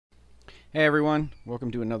Hey everyone, welcome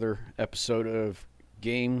to another episode of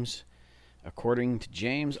Games According to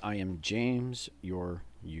James. I am James, your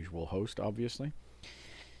usual host, obviously.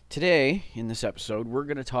 Today, in this episode, we're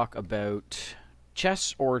going to talk about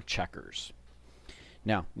chess or checkers.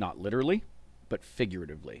 Now, not literally, but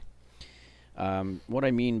figuratively. What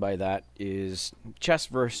I mean by that is chess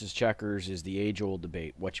versus checkers is the age-old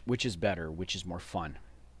debate. Which is better? Which is more fun?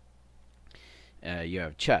 You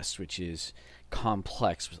have chess, which is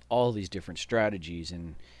complex with all these different strategies,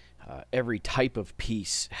 and every type of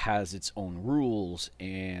piece has its own rules,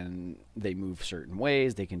 and they move certain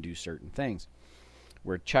ways, they can do certain things.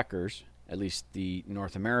 Where checkers, at least the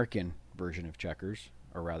North American version of checkers,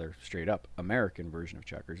 or rather straight up American version of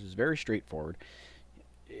checkers, is very straightforward.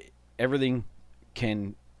 Everything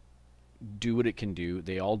can do what it can do.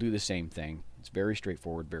 They all do the same thing. It's very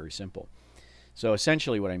straightforward, very simple. So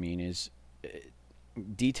essentially what I mean is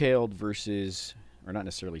detailed versus, or not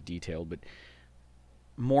necessarily detailed, but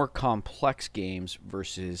more complex games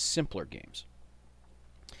versus simpler games.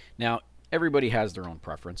 Now, everybody has their own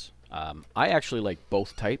preference. I actually like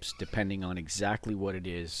both types depending on exactly what it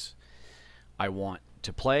is I want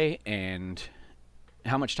to play and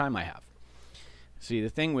how much time I have. See, the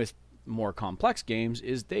thing with more complex games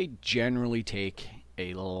is they generally take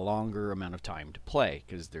a longer amount of time to play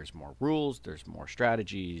because there's more rules, there's more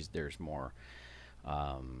strategies, there's more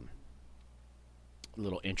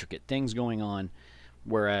little intricate things going on.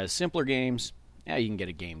 Whereas simpler games, yeah, you can get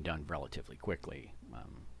a game done relatively quickly,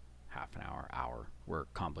 half an hour, where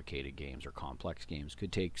complicated games or complex games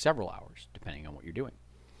could take several hours, depending on what you're doing.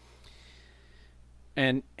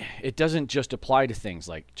 And it doesn't just apply to things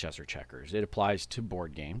like chess or checkers. It applies to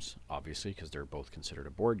board games, obviously, because they're both considered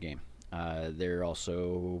a board game.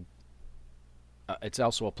 It's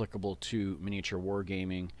also applicable to miniature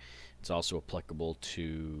wargaming. It's also applicable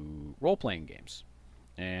to role-playing games.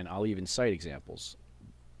 And I'll even cite examples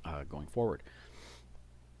going forward.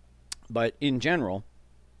 But in general,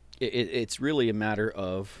 it's really a matter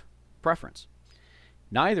of preference.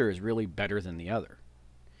 Neither is really better than the other.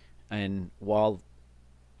 And while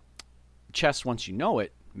chess, once you know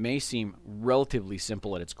it, may seem relatively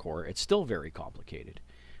simple at its core, it's still very complicated.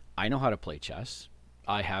 I know how to play chess.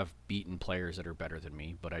 I have beaten players that are better than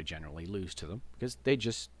me, but I generally lose to them because they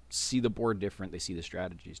just see the board different, they see the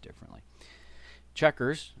strategies differently.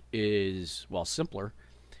 Checkers is, while simpler,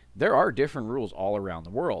 there are different rules all around the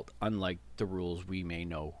world, unlike the rules we may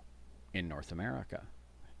know in North America.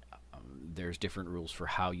 There's different rules for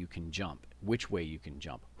how you can jump, which way you can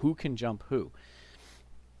jump, who can jump who.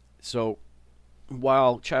 So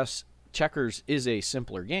while checkers is a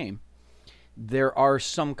simpler game, there are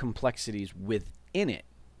some complexities within it.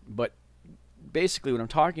 But basically what I'm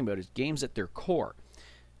talking about is games at their core.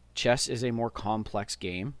 Chess is a more complex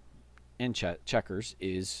game, and checkers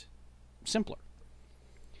is simpler.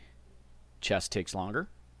 Chess takes longer,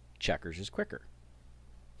 checkers is quicker.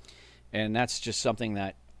 And that's just something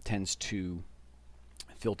that tends to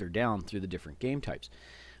filter down through the different game types.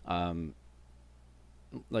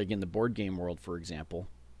 Like in the board game world, for example,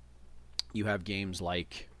 you have games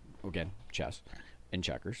like, again, chess and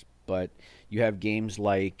checkers, but you have games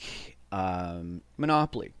like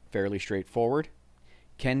Monopoly, fairly straightforward,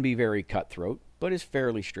 can be very cutthroat, but is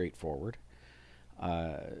fairly straightforward.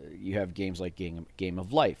 You have games like Game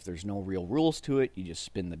of Life. There's no real rules to it. You just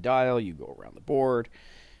spin the dial, you go around the board.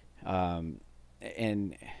 And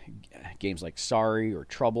games like Sorry or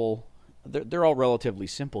Trouble, they're all relatively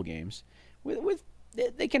simple games.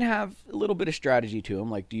 They can have a little bit of strategy to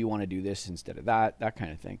them, like do you want to do this instead of that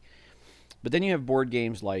kind of thing. But then you have board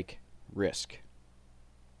games like Risk,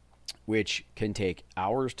 which can take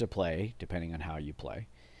hours to play, depending on how you play,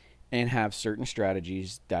 and have certain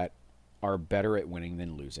strategies that are better at winning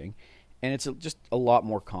than losing. And it's just a lot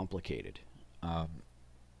more complicated. And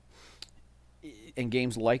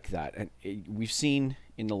games like that, and we've seen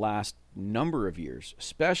in the last number of years,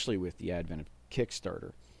 especially with the advent of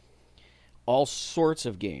Kickstarter, all sorts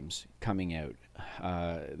of games coming out.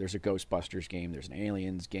 There's a Ghostbusters game, there's an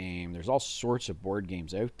Aliens game, there's all sorts of board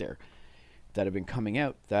games out there that have been coming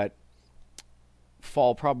out that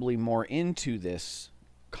fall probably more into this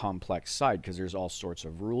complex side because there's all sorts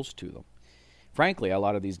of rules to them. Frankly, a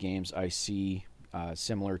lot of these games I see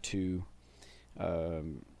similar to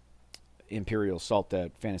Imperial Assault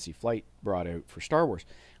that Fantasy Flight brought out for Star Wars.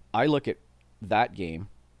 I look at that game,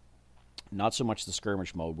 not so much the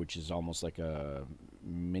skirmish mode, which is almost like a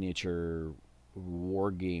miniature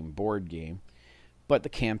war game, board game, but the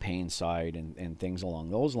campaign side and things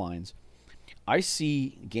along those lines. I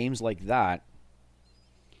see games like that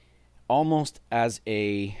almost as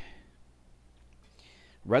a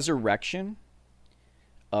resurrection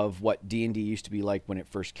of what D&D used to be like when it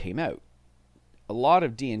first came out. A lot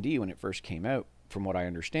of D&D when it first came out, from what I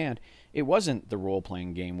understand, it wasn't the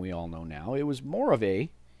role-playing game we all know now. It was more of a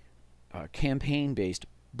campaign-based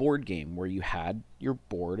board game where you had your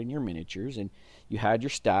board and your miniatures and you had your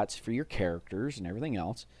stats for your characters and everything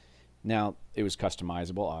else. Now, it was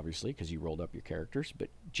customizable, obviously, because you rolled up your characters, but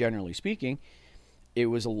generally speaking, it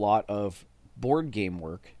was a lot of board game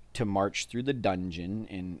work to march through the dungeon,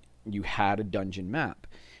 and you had a dungeon map.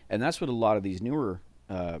 And that's what a lot of these newer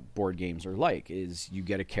board games are like, is you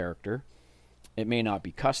get a character. It may not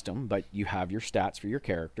be custom, but you have your stats for your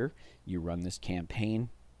character. You run this campaign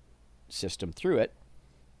system through it,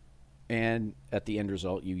 and at the end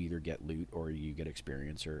result, you either get loot or you get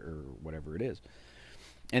experience or whatever it is.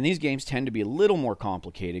 And these games tend to be a little more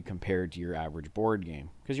complicated compared to your average board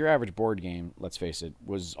game. Because your average board game, let's face it,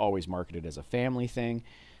 was always marketed as a family thing.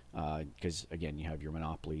 Because, again, you have your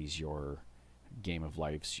Monopolies, your Game of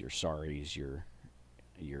Lifes, your Sorries, your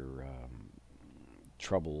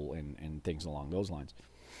Trouble, and things along those lines.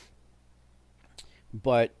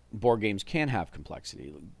 But board games can have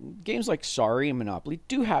complexity. Games like Sorry and Monopoly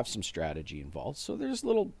do have some strategy involved. So there's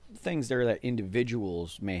little things there that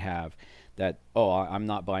individuals may have that, oh, I'm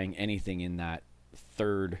not buying anything in that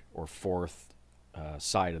third or fourth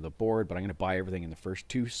side of the board, but I'm going to buy everything in the first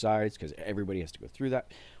two sides because everybody has to go through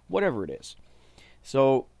that. Whatever it is.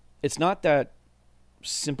 So it's not that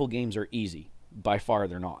simple games are easy. By far,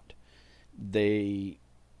 they're not. They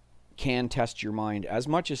can test your mind as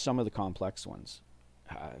much as some of the complex ones.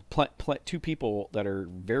 Two people that are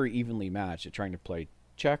very evenly matched at trying to play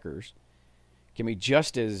checkers can be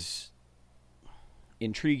just as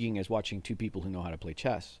intriguing as watching two people who know how to play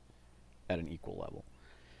chess at an equal level.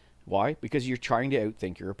 Why? Because you're trying to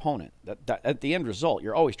outthink your opponent. That at the end result,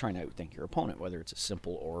 you're always trying to outthink your opponent, whether it's a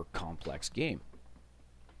simple or complex game.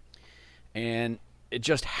 And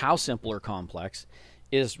just how simple or complex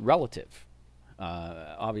is relative.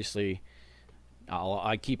 Obviously,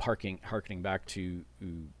 I keep harkening back to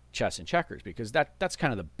chess and checkers because that's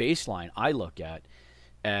kind of the baseline I look at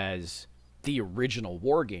as the original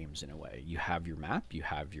war games in a way. You have your map, you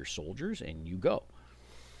have your soldiers, and you go.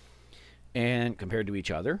 And compared to each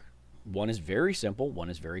other, one is very simple, one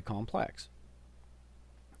is very complex.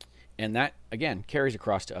 And that, again, carries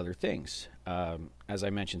across to other things. As I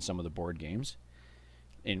mentioned, some of the board games,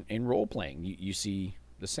 in role-playing, you see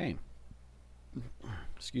the same.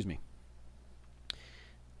 Excuse me.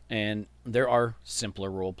 And there are simpler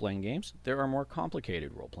role-playing games. There are more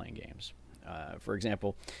complicated role-playing games. For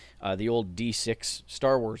example, the old D6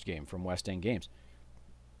 Star Wars game from West End Games.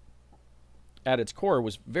 At its core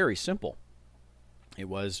was very simple. It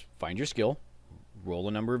was find your skill, roll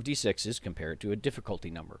a number of D6s, compare it to a difficulty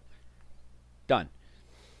number. Done.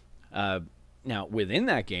 Now, within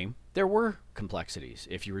that game, there were complexities.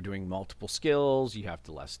 If you were doing multiple skills, you have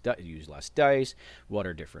to use less dice. What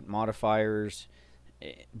are different modifiers?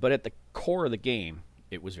 But at the core of the game,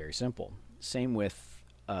 it was very simple. Same with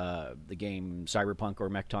the game Cyberpunk or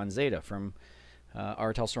Mechton Zeta from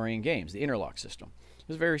R. Talsorian Games, the interlock system. It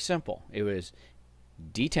was very simple. It was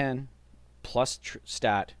D10 plus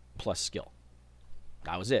stat plus skill.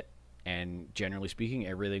 That was it. And generally speaking,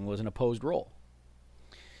 everything was an opposed roll.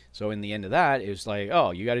 So in the end of that, it was like,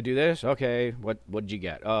 oh, you got to do this? Okay, what did you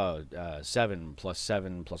get? Oh, 7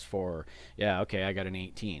 plus 4. Yeah, okay, I got an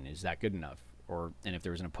 18. Is that good enough? And if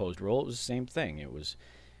there was an opposed roll, it was the same thing. It was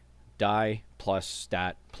die plus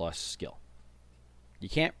stat plus skill. You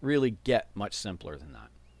can't really get much simpler than that.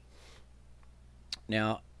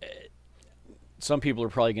 Now, some people are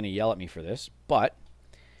probably going to yell at me for this, but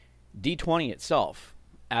D20 itself,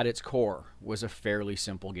 at its core, was a fairly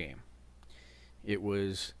simple game. It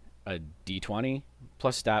was a D20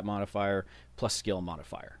 plus stat modifier plus skill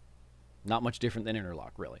modifier. Not much different than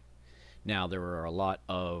interlock, really. Now, there were a lot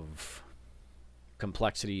of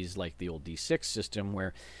complexities like the old D6 system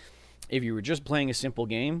where if you were just playing a simple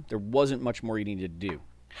game, there wasn't much more you needed to do.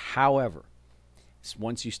 However,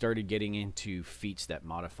 once you started getting into feats that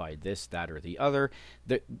modified this, that, or the other,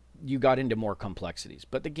 you got into more complexities.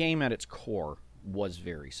 But the game at its core was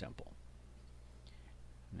very simple.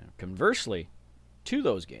 Now, conversely, to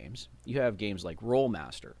those games, you have games like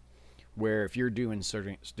Rollmaster, where if you're doing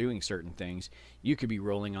certain things, you could be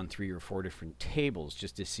rolling on 3 or 4 different tables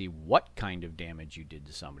just to see what kind of damage you did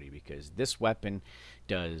to somebody, because this weapon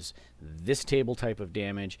does this table type of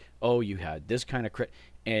damage. Oh, you had this kind of crit,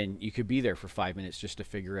 and you could be there for 5 minutes just to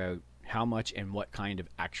figure out how much and what kind of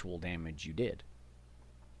actual damage you did.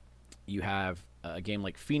 You have a game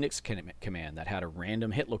like Phoenix Command that had a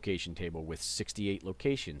random hit location table with 68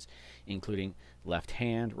 locations, including left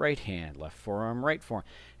hand, left forearm, right forearm,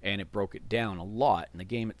 and it broke it down a lot. And the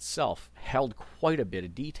game itself held quite a bit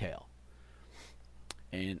of detail.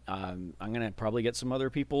 And I'm going to probably get some other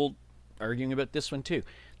people arguing about this one too.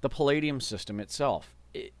 The Palladium system itself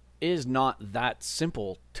is not that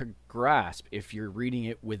simple to grasp if you're reading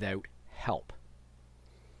it without help.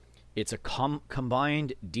 It's a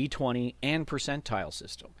combined D20 and percentile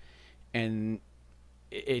system. And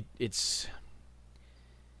it's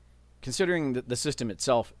considering that the system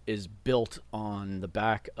itself is built on the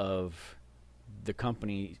back of the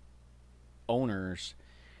company owners'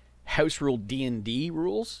 house rule D&D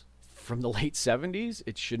rules from the late 70s,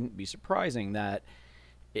 it shouldn't be surprising that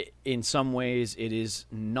in some ways it is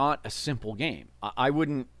not a simple game. I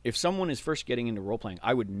wouldn't, if someone is first getting into role-playing,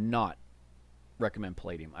 I would not recommend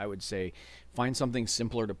Palladium. I would say find something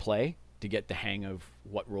simpler to play to get the hang of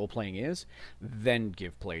what role-playing is, then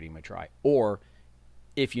give Palladium a try. Or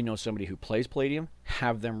if you know somebody who plays Palladium,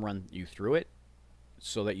 have them run you through it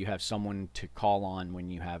so that you have someone to call on when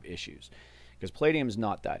you have issues. Because Palladium is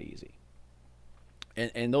not that easy.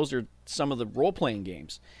 And those are some of the role-playing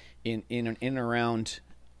games in and around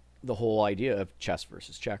the whole idea of chess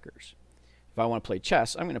versus checkers. If I want to play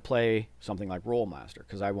chess, I'm going to play something like Rolemaster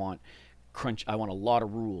because I want a lot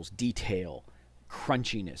of rules, detail,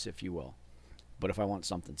 crunchiness, if you will. But if I want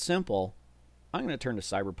something simple, I'm going to turn to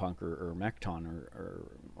Cyberpunk or Mechton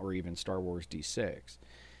or even Star Wars D6,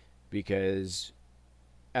 because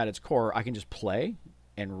at its core, I can just play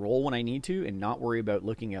and roll when I need to and not worry about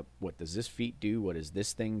looking up what does this feat do, what does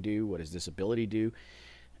this thing do, what does this ability do,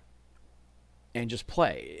 and just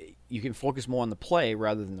play. You can focus more on the play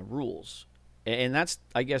rather than the rules. And that's,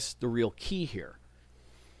 I guess, the real key here.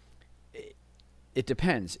 It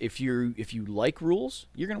depends. If you like rules,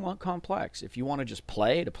 you're going to want complex. If you want to just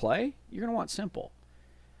play to play, you're going to want simple.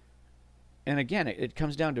 And again, it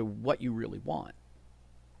comes down to what you really want.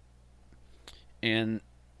 And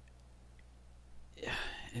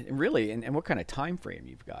really, and what kind of time frame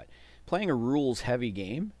you've got. Playing a rules-heavy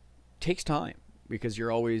game takes time because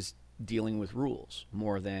you're always dealing with rules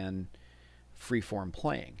more than free-form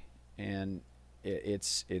playing. And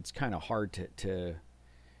it's kind of hard to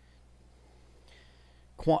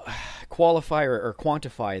qualify or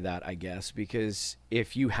quantify that, I guess, because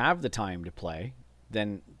if you have the time to play,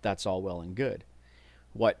 then that's all well and good.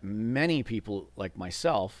 What many people like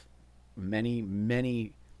myself,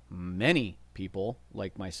 many people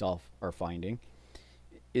like myself are finding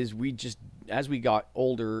is we just, as we got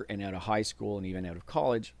older and out of high school and even out of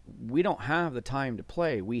college, we don't have the time to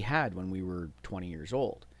play we had when we were 20 years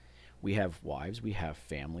old. We have wives, we have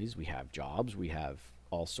families, we have jobs, we have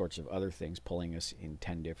all sorts of other things pulling us in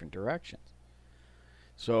 10 different directions.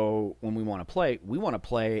 So when we want to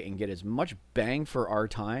play and get as much bang for our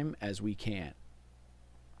time as we can.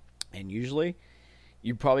 And usually,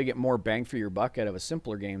 you probably get more bang for your buck out of a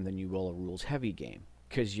simpler game than you will a rules-heavy game,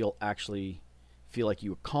 because you'll actually feel like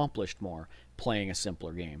you accomplished more playing a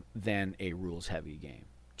simpler game than a rules-heavy game.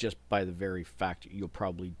 Just by the very fact you'll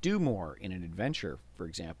probably do more in an adventure, for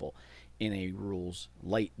example, in a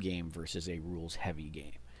rules-light game versus a rules-heavy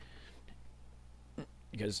game.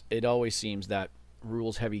 Because it always seems that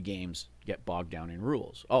rules-heavy games get bogged down in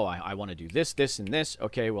rules. Oh, I want to do this, this, and this.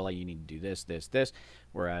 Okay, well, you need to do this, this, this.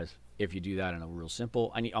 Whereas if you do that in a real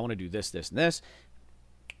simple, I want to do this, this, and this.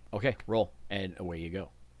 Okay, roll, and away you go.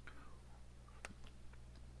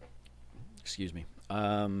 Excuse me.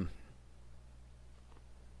 And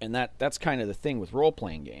that's kind of the thing with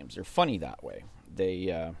role-playing games. They're funny that way.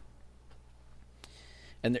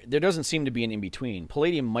 And there doesn't seem to be an in-between.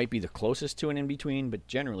 Palladium might be the closest to an in-between, but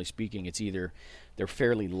generally speaking, it's either they're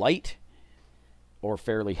fairly light or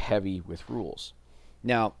fairly heavy with rules.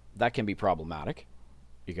 Now, that can be problematic,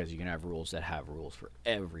 because you can have rules that have rules for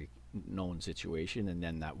every known situation, and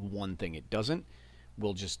then that one thing it doesn't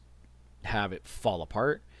will just have it fall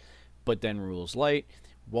apart. But then rules light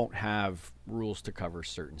won't have rules to cover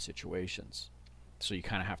certain situations. So you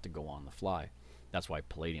kind of have to go on the fly. That's why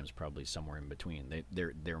Palladium's probably somewhere in between.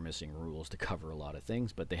 They're missing rules to cover a lot of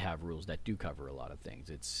things, but they have rules that do cover a lot of things.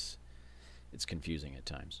 It's confusing at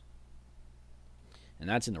times. And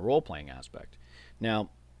that's in the role-playing aspect. Now,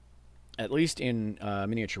 at least in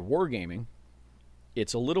miniature wargaming,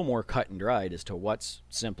 it's a little more cut and dried as to what's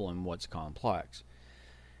simple and what's complex.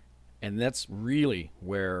 And that's really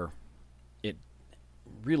where it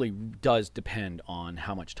really does depend on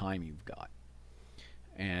how much time you've got.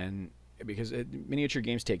 And because miniature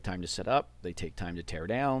games take time to set up, they take time to tear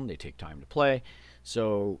down, they take time to play.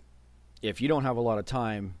 So if you don't have a lot of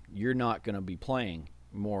time, you're not going to be playing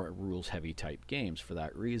more rules-heavy type games for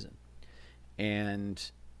that reason.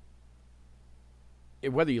 And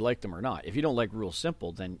whether you like them or not, if you don't like rules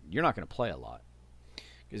simple, then you're not going to play a lot.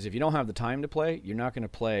 Because if you don't have the time to play, you're not going to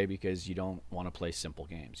play because you don't want to play simple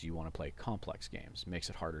games. You want to play complex games. It makes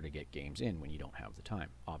it harder to get games in when you don't have the time,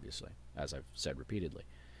 obviously, as I've said repeatedly.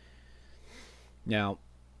 Now,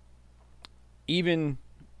 even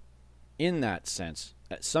in that sense,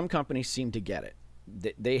 some companies seem to get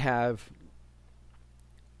it. They have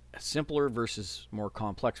simpler versus more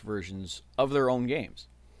complex versions of their own games.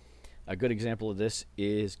 A good example of this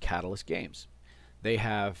is Catalyst Games. They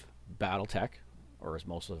have BattleTech, or as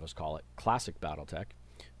most of us call it, classic BattleTech,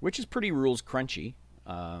 which is pretty rules crunchy,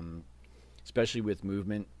 especially with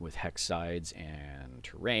movement, with hex sides and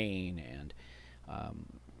terrain and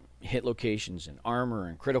hit locations and armor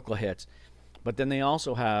and critical hits. But then they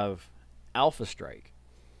also have Alpha Strike,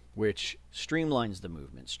 which streamlines the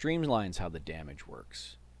movement, streamlines how the damage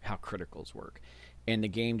works, how criticals work, and the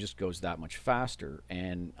game just goes that much faster.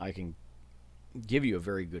 And I can give you a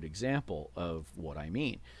very good example of what I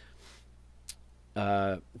mean.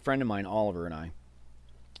 A friend of mine, Oliver, and I,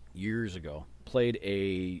 years ago, played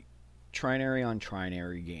a trinary on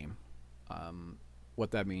trinary game.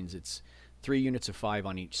 What that means, it's 3 units of 5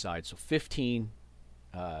 on each side, so 15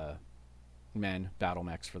 men, battle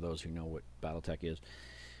mechs, for those who know what BattleTech is,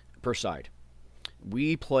 per side.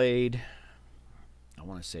 We played, I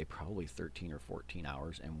want to say, probably 13 or 14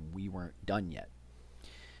 hours, and we weren't done yet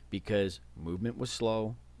because movement was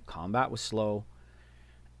slow, combat was slow,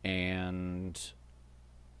 and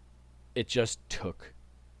it just took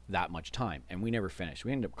that much time, and we never finished.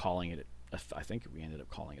 We ended up calling it, I think we ended up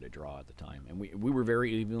calling it a draw at the time, and we were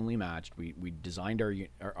very evenly matched. We designed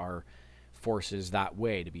our forces that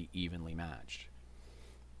way to be evenly matched.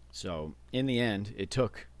 So in the end, it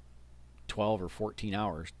took 12 or 14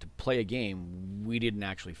 hours to play a game we didn't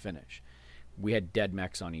actually finish. We had dead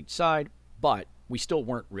mechs on each side, but we still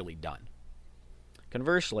weren't really done.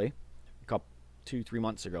 Conversely, 2-3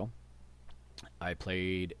 months ago, I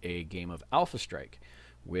played a game of Alpha Strike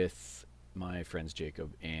with my friends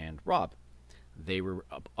Jacob and Rob. They were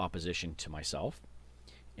opposition to myself,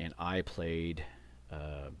 and I played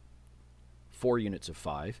 4 units of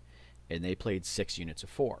 5, and they played 6 units of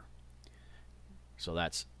 4. So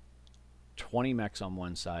that's 20 mechs on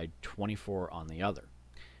one side, 24 on the other,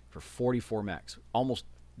 for 44 mechs. Almost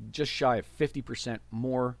just shy of 50%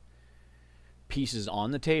 more pieces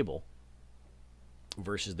on the table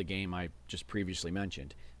versus the game I just previously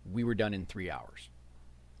mentioned. We were done in 3 hours.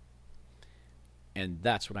 And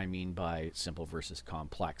that's what I mean by simple versus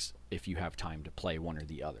complex, if you have time to play one or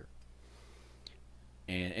the other.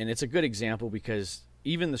 And it's a good example because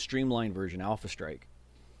even the streamlined version, Alpha Strike,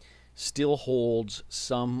 still holds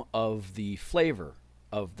some of the flavor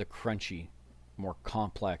of the crunchy, more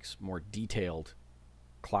complex, more detailed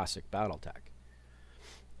classic BattleTech.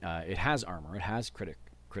 It has armor, it has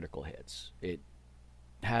critical hits, it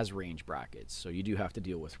has range brackets, so you do have to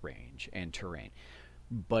deal with range and terrain.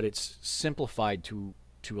 But it's simplified to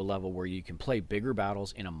a level where you can play bigger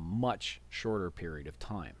battles in a much shorter period of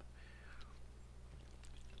time.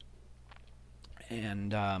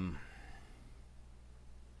 And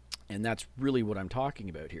that's really what I'm talking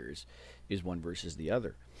about here is one versus the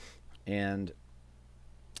other. And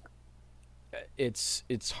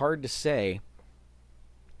it's hard to say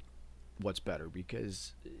what's better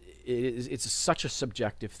because it's such a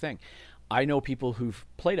subjective thing. I know people who've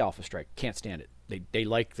played Alpha Strike can't stand it. They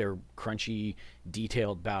like their crunchy,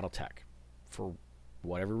 detailed BattleTech for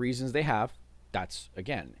whatever reasons they have. That's,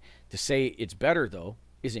 again, to say it's better though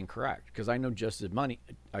is incorrect because I know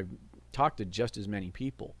I've talked to just as many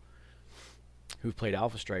people who've played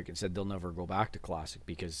Alpha Strike and said they'll never go back to Classic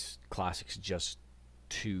because Classic's just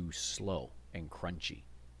too slow and crunchy.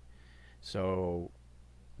 So,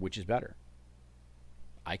 which is better?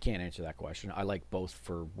 I can't answer that question. I like both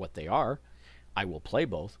for what they are. I will play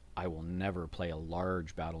both. I will never play a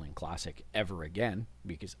large battle in Classic ever again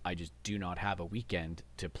because I just do not have a weekend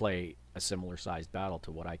to play a similar sized battle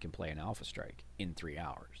to what I can play in Alpha Strike in 3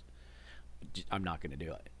 hours. I'm not going to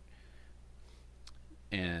do it.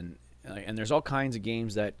 And there's all kinds of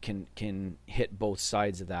games that can hit both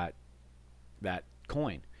sides of that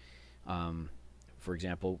coin. For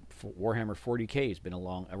example, Warhammer 40K has been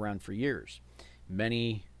around for years.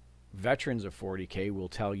 Many veterans of 40K will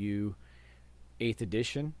tell you 8th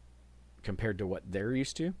edition, compared to what they're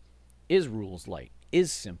used to, is rules light,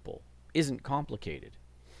 is simple, isn't complicated.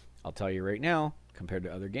 I'll tell you right now, compared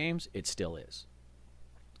to other games, it still is.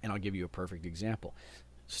 And I'll give you a perfect example.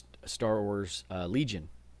 Star Wars Legion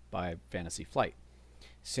by Fantasy Flight.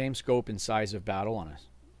 Same scope and size of battle on a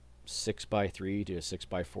 6x3 to a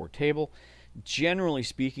 6x4 table. Generally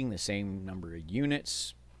speaking, the same number of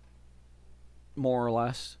units, more or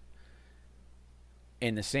less,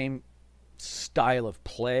 and the same style of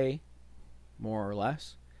play, more or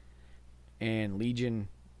less. And Legion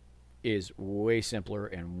is way simpler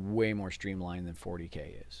and way more streamlined than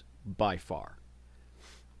 40K is, by far.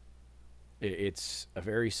 It's a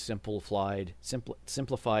very simplified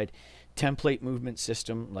template movement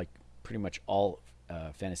system, like pretty much all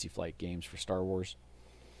Fantasy Flight games for Star Wars.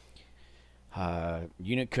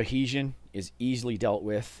 Unit cohesion is easily dealt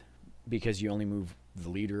with because you only move the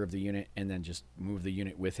leader of the unit and then just move the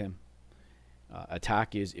unit with him.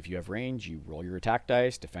 Attack is, if you have range, you roll your attack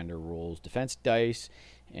dice. Defender rolls defense dice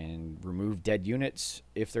and remove dead units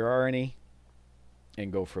if there are any,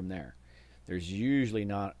 and go from there. There's usually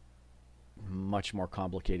not much more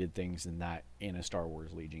complicated things than that in a Star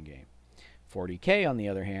Wars Legion game. 40K, on the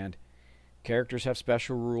other hand, characters have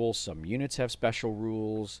special rules, some units have special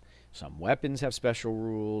rules, some weapons have special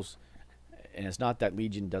rules, and it's not that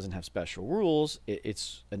Legion doesn't have special rules.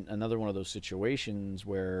 It's another one of those situations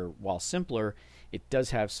where, while simpler, it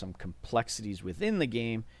does have some complexities within the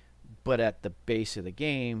game, but at the base of the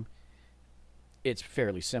game, it's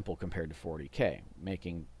fairly simple compared to 40K,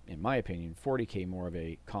 making, in my opinion, 40K more of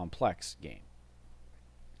a complex game.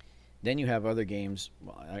 Then you have other games.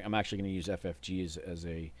 Well, I'm actually going to use FFG as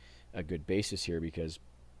a good basis here because,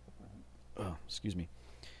 excuse me,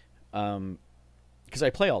 because I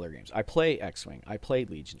play all their games. I play X-Wing, I play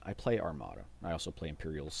Legion, I play Armada. I also play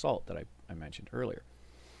Imperial Assault that I mentioned earlier.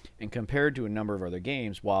 And compared to a number of other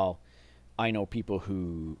games, while I know people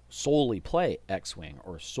who solely play X-Wing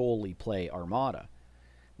or solely play Armada,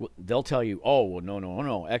 they'll tell you, oh, well,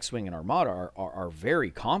 no, X-Wing and Armada are very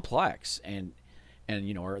complex, and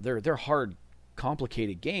you know, they're hard,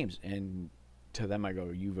 complicated games. And to them I go,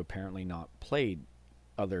 you've apparently not played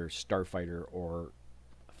other Starfighter or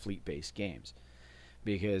fleet-based games.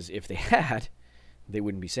 Because if they had, they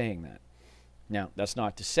wouldn't be saying that. Now, that's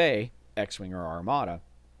not to say X-Wing or Armada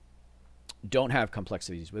don't have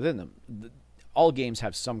complexities within them. All games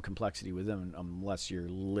have some complexity within them, unless you're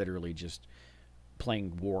literally just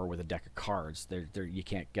playing war with a deck of cards. You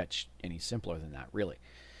can't get any simpler than that, really.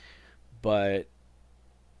 But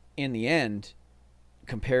in the end,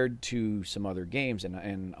 compared to some other games,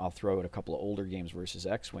 and I'll throw out a couple of older games versus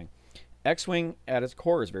X-Wing. X-Wing, at its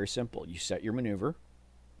core, is very simple. You set your maneuver,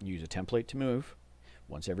 use a template to move.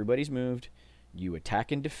 Once everybody's moved, you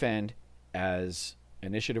attack and defend as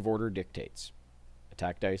initiative order dictates.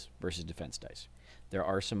 Attack dice versus defense dice. There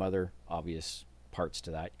are some other obvious parts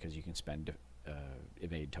to that, because you can spend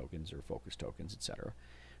evade tokens or focus tokens, etc.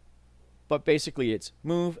 But basically it's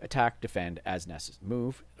move, attack, defend as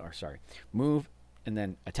necessary. Move, and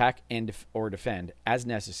then attack and or defend as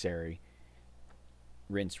necessary.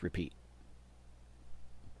 Rinse, repeat.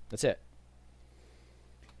 That's it.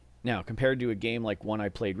 Now, compared to a game like one I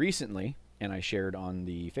played recently, and I shared on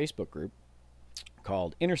the Facebook group,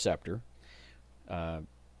 called Interceptor. I'm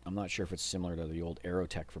not sure if it's similar to the old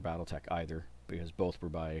Aerotech for Battletech either, because both were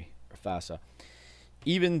by FASA.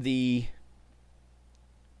 Even the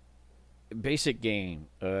basic game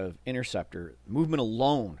of Interceptor, movement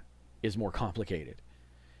alone is more complicated,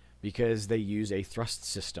 because they use a thrust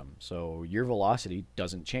system. So your velocity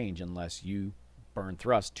doesn't change unless you burn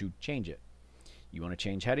thrust to change it. You want to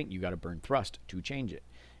change heading, you got to burn thrust to change it.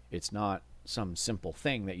 It's not some simple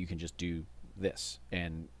thing that you can just do this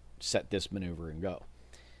and set this maneuver and go.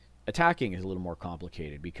 Attacking is a little more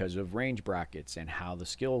complicated because of range brackets and how the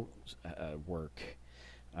skills work.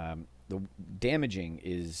 The damaging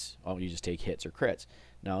is, oh, you just take hits or crits.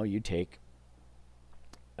 No, you take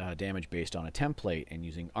damage based on a template and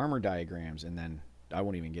using armor diagrams, and then I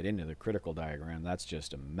won't even get into the critical diagram. That's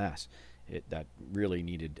just a mess. That really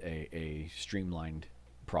needed a streamlined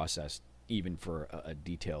process, even for a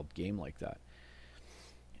detailed game like that.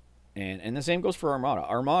 And the same goes for Armada.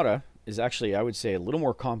 Armada is actually, I would say, a little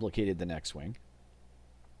more complicated than X-Wing.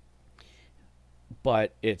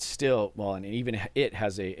 But it's still, well, and even it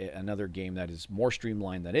has another game that is more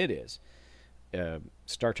streamlined than it is.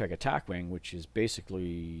 Star Trek Attack Wing, which is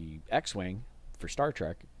basically X-Wing for Star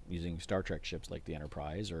Trek, using Star Trek ships like the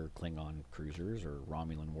Enterprise or Klingon cruisers or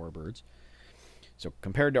Romulan warbirds. So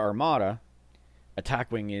compared to Armada,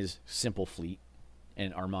 Attack Wing is simple fleet,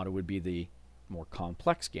 and Armada would be the more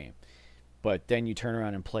complex game. But then you turn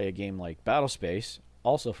around and play a game like Battlespace,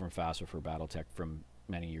 also from FASA for Battletech from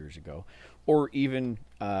many years ago, or even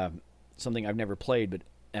something I've never played but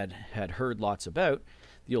had heard lots about,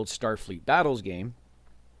 the old Starfleet Battles game.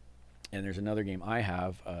 And there's another game I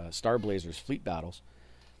have, Star Blazers Fleet Battles.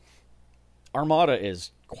 Armada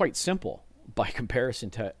is quite simple by comparison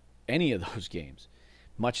to any of those games.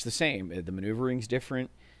 Much the same. The maneuvering's different.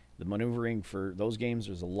 The maneuvering for those games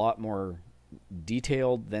is a lot more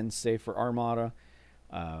detailed than, say, for Armada.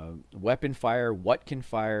 Weapon fire, what can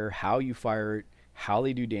fire, how you fire it, how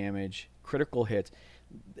they do damage, critical hits.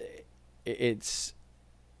 It's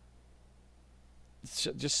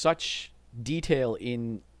just such detail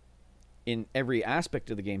in every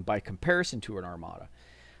aspect of the game by comparison to an Armada.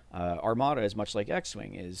 Armada is much like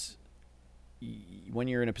X-Wing. Is when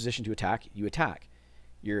you're in a position to attack, you attack.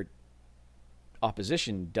 Your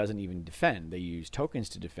opposition doesn't even defend. They use tokens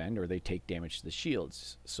to defend, or they take damage to the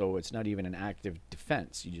shields. So it's not even an active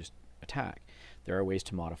defense. You just attack. There are ways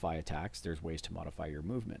to modify attacks. There's ways to modify your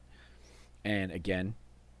movement. And again,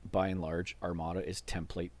 by and large, Armada is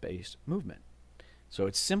template-based movement. So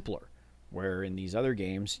it's simpler. Where in these other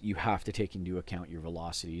games, you have to take into account your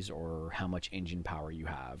velocities, or how much engine power you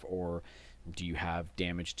have, or do you have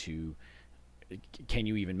damage to, can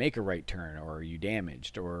you even make a right turn, or are you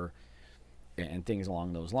damaged, or, and things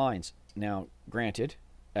along those lines. Now, granted,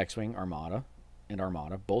 X-Wing, Armada, and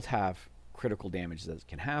Armada both have critical damage that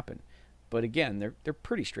can happen. But again, they're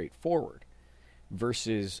pretty straightforward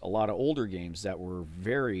versus a lot of older games that were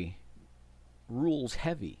very rules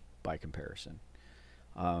heavy by comparison.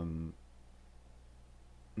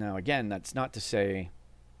 Now, again, that's not to say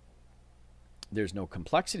there's no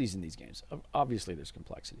complexities in these games. Obviously, there's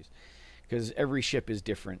complexities because every ship is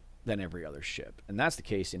different than every other ship. And that's the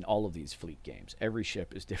case in all of these fleet games. Every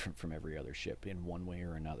ship is different from every other ship in one way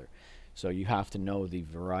or another. So you have to know the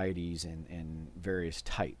varieties and various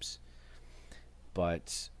types.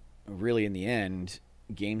 But really, in the end,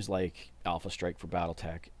 games like Alpha Strike for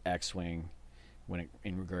Battletech, X-Wing,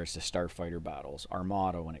 in regards to starfighter battles,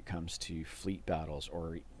 Armada when it comes to fleet battles,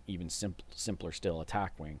 or even simpler still,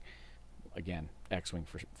 Attack Wing, again, X-Wing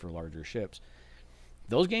for larger ships.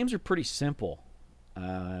 Those games are pretty simple,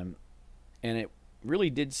 and it really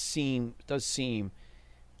does seem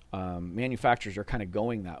manufacturers are kind of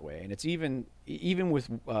going that way. And it's even with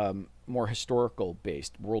more historical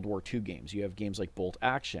based World War II games. You have games like Bolt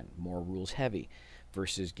Action, more rules heavy,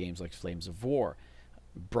 versus games like Flames of War,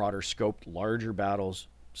 broader scoped, larger battles,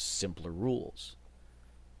 simpler rules.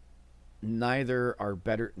 Neither are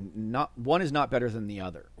better. Not one is not better than the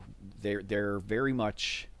other. They're very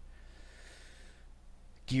much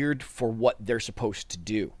geared for what they're supposed to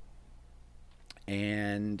do.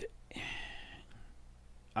 And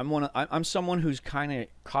I'm someone who's kind of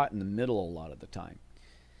caught in the middle a lot of the time.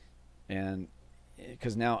 And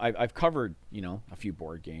because now I've covered, a few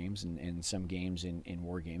board games and some games in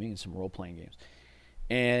wargaming and some role-playing games.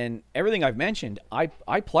 And everything I've mentioned, I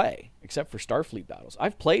play, except for Starfleet battles.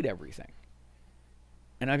 I've played everything.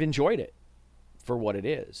 And I've enjoyed it for what it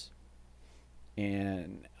is.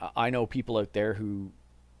 And I know people out there who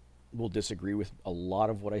will disagree with a lot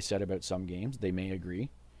of what I said about some games. They may agree,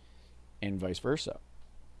 and vice versa.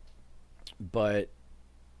 But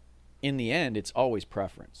in the end, it's always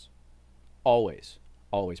preference. Always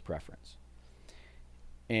preference.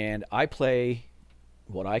 And I play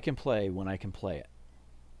what I can play when I can play it.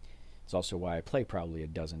 It's also why I play probably a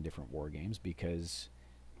dozen different war games, because,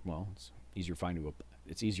 well, it's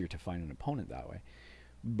easier to find an opponent that way.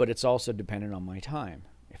 But it's also dependent on my time.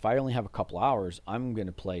 If I only have a couple hours, I'm going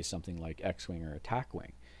to play something like X-Wing or Attack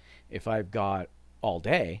Wing. If I've got all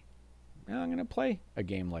day, I'm going to play a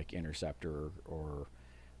game like Interceptor or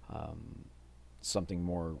something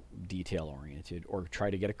more detail-oriented, or try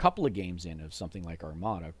to get a couple of games in of something like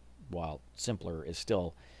Armada, while simpler is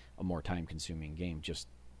still a more time-consuming game just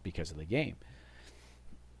because of the game.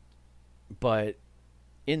 But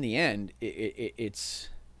in the end, it's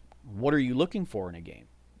what are you looking for in a game?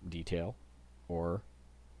 Detail or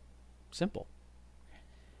simple?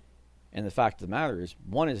 And the fact of the matter is,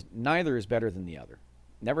 neither is better than the other.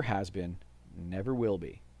 Never has been, never will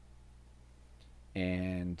be.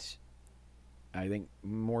 And I think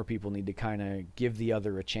more people need to kind of give the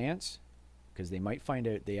other a chance, because they might find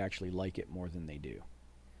out they actually like it more than they do.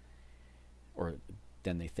 Or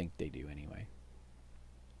than they think they do anyway.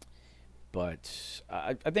 But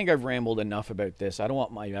I think I've rambled enough about this. I don't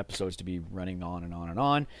want my episodes to be running on and on and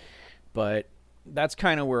on. But that's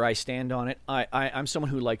kind of where I stand on it. I'm someone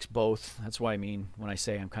who likes both. That's what I mean when I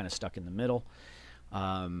say I'm kind of stuck in the middle.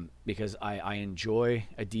 Because I enjoy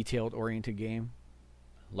a detailed-oriented game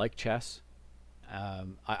like chess.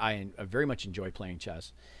 I very much enjoy playing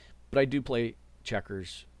chess. But I do play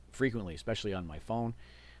checkers frequently, especially on my phone.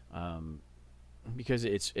 Because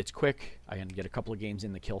it's quick. I can get a couple of games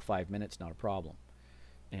in the kill 5 minutes, not a problem.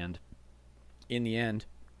 And in the end,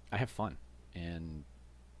 I have fun and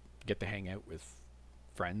get to hang out with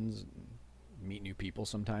friends and meet new people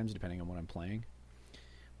sometimes, depending on what I'm playing.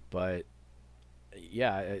 But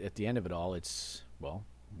yeah, at the end of it all, it's, well,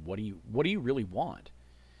 what do you really want?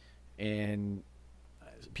 And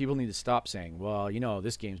people need to stop saying, well,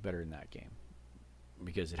 this game's better than that game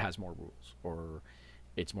because it has more rules or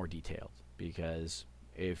it's more detailed. Because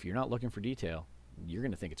if you're not looking for detail, you're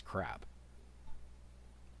going to think it's crap.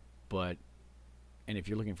 But, and if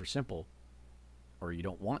you're looking for simple, or you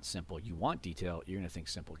don't want simple, you want detail, you're going to think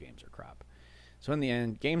simple games are crap. So in the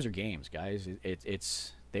end, games are games, guys.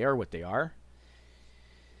 It's they are what they are.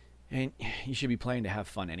 And you should be playing to have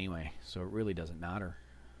fun anyway, so it really doesn't matter.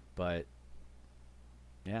 But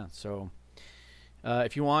yeah, so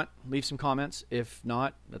if you want, leave some comments. If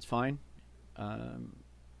not, that's fine.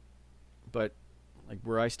 But like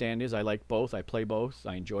where I stand is I like both. I play both.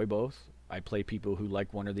 I enjoy both. I play people who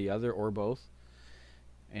like one or the other or both.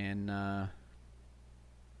 And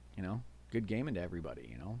good gaming to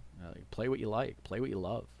everybody. Play what you like. Play what you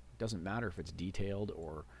love. It doesn't matter if it's detailed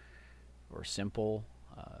or simple.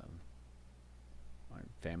 My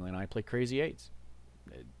family and I play Crazy Eights.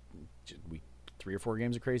 We 3 or 4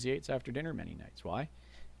 games of Crazy Eights after dinner many nights. Why?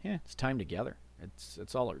 Yeah, it's time together.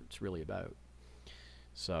 It's all it's really about.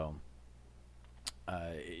 So,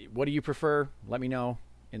 what do you prefer? Let me know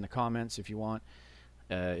in the comments if you want.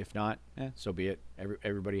 If not, so be it.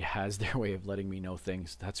 Everybody has their way of letting me know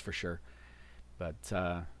things, that's for sure. But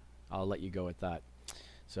I'll let you go with that.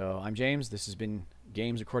 So I'm James. This has been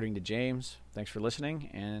Games According to James. Thanks for listening,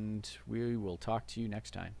 and we will talk to you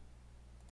next time.